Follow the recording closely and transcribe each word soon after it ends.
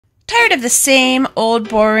Tired of the same old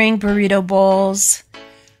boring burrito bowls?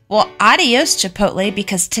 Well, adios Chipotle,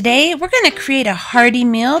 because today we're going to create a hearty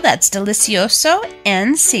meal that's delicioso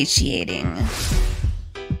and satiating.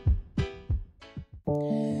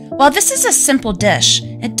 While this is a simple dish,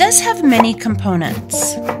 it does have many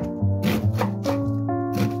components.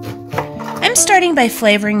 I'm starting by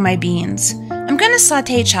flavoring my beans. I'm going to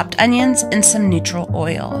saute chopped onions in some neutral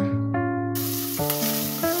oil.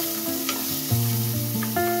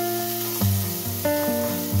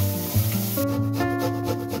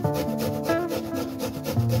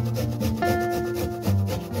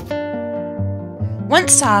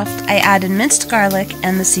 Once soft, I added minced garlic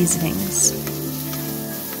and the seasonings.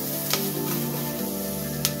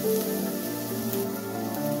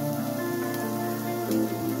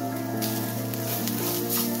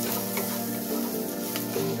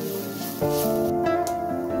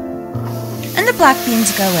 And the black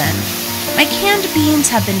beans go in. My canned beans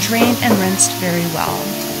have been drained and rinsed very well.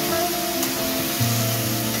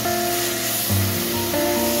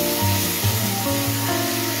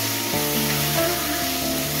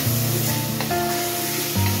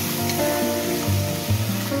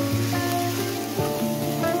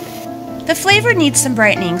 The flavor needs some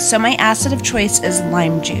brightening, so my acid of choice is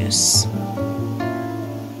lime juice.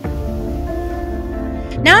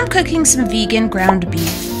 Now I'm cooking some vegan ground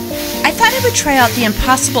beef. I thought I would try out the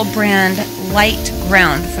Impossible brand light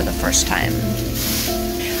ground for the first time.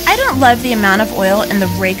 I don't love the amount of oil in the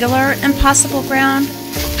regular Impossible ground.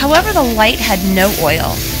 However, the light had no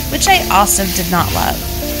oil, which I also did not love.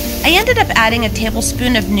 I ended up adding a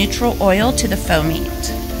tablespoon of neutral oil to the faux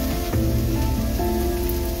meat.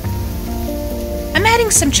 I'm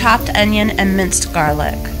adding some chopped onion and minced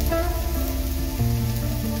garlic.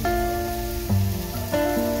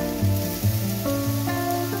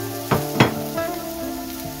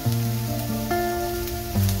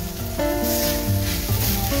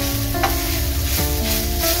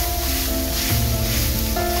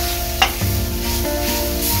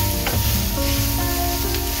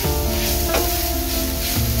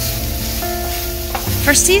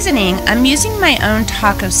 For seasoning, I'm using my own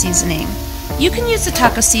taco seasoning. You can use the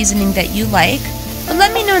taco seasoning that you like, but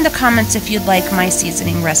let me know in the comments if you'd like my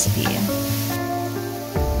seasoning recipe.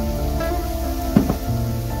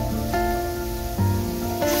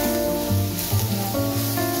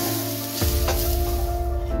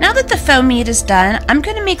 Now that the faux meat is done, I'm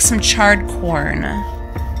going to make some charred corn.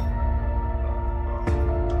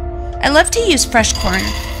 I love to use fresh corn,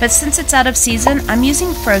 but since it's out of season, I'm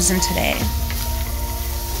using frozen today.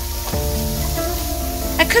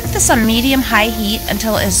 I cook this on medium-high heat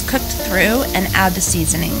until it is cooked through and add the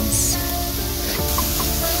seasonings.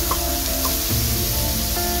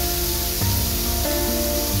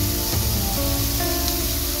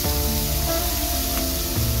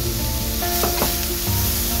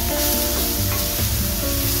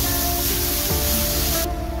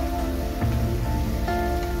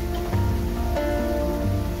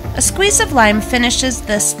 A squeeze of lime finishes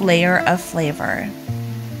this layer of flavor.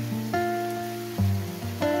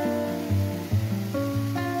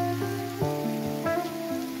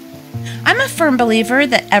 I'm a firm believer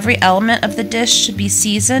that every element of the dish should be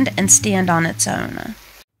seasoned and stand on its own.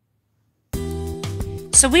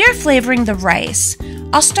 So we are flavoring the rice.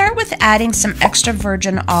 I'll start with adding some extra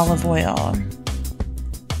virgin olive oil.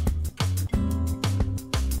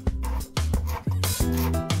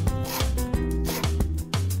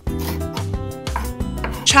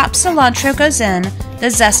 Chopped cilantro goes in, the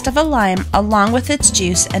zest of a lime along with its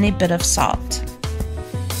juice, and a bit of salt.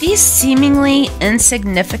 These seemingly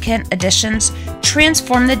insignificant additions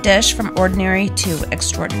transform the dish from ordinary to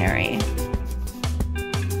extraordinary.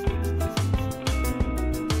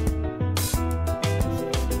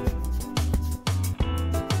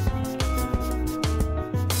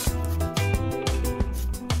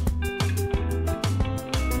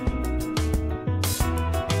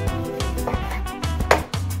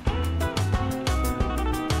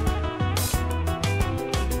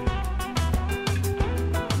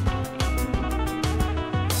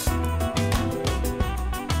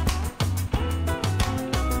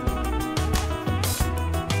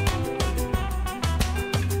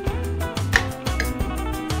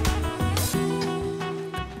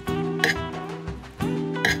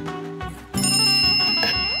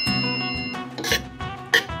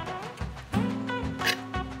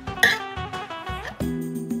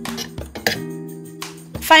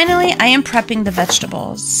 Finally, I am prepping the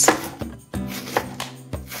vegetables.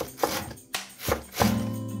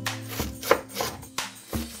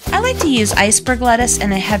 I like to use iceberg lettuce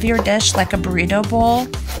in a heavier dish like a burrito bowl.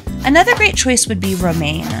 Another great choice would be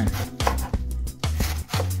romaine.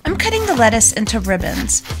 I'm I'm cutting the lettuce into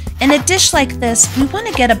ribbons. In a dish like this, we want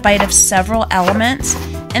to get a bite of several elements,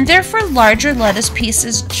 and therefore larger lettuce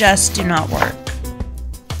pieces just do not work.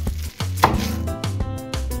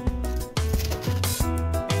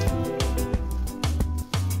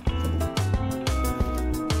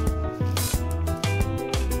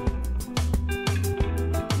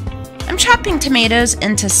 I'm chopping tomatoes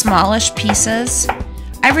into smallish pieces.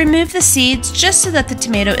 I remove the seeds just so that the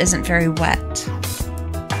tomato isn't very wet.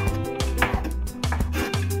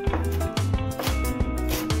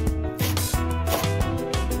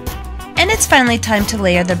 And it's finally time to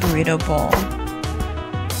layer the burrito bowl.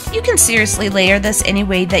 You can seriously layer this any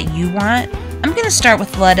way that you want. I'm going to start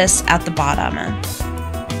with lettuce at the bottom.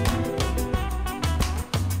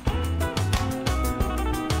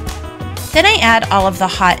 Then I add all of the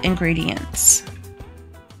hot ingredients.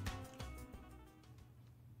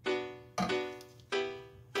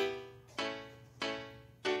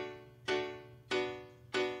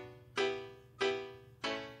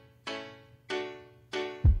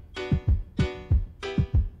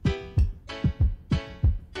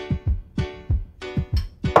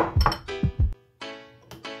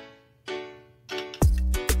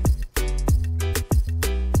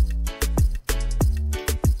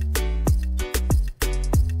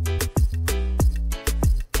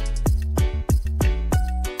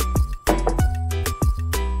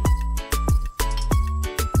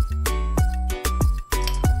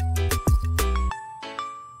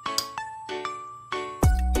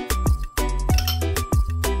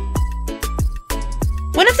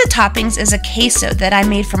 One of the toppings is a queso that I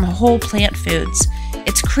made from whole plant foods.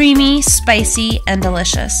 It's creamy, spicy, and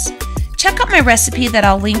delicious. Check out my recipe that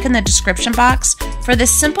I'll link in the description box for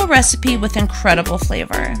this simple recipe with incredible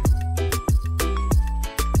flavor.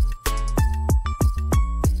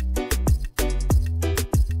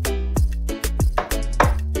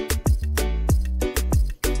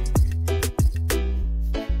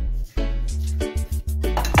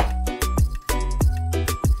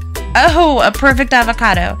 Oh, a perfect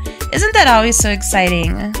avocado. Isn't that always so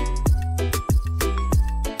exciting?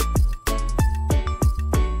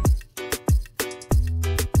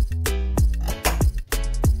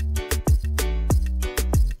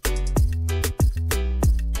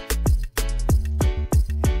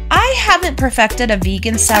 I haven't perfected a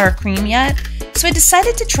vegan sour cream yet, so I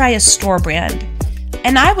decided to try a store brand.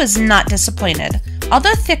 And I was not disappointed.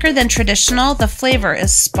 Although thicker than traditional, the flavor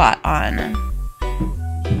is spot on.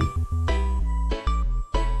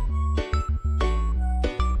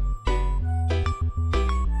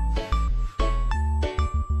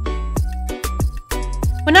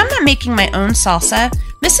 When I'm not making my own salsa,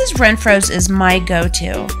 Mrs. Renfro's is my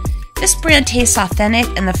go-to. This brand tastes authentic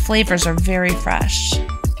and the flavors are very fresh.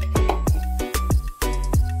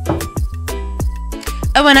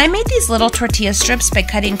 Oh, and I made these little tortilla strips by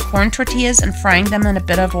cutting corn tortillas and frying them in a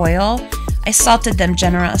bit of oil. I salted them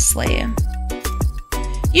generously.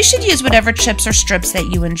 You should use whatever chips or strips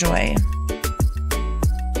that you enjoy.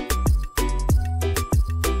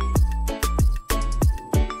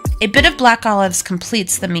 A bit of black olives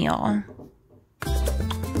completes the meal.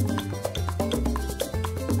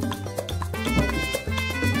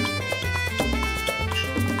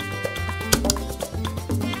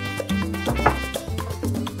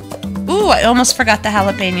 Ooh, I almost forgot the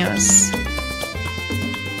jalapenos.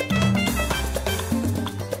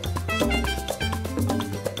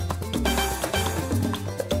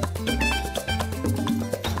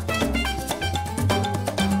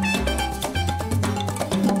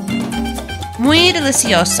 Muy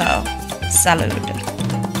delicioso. Salud.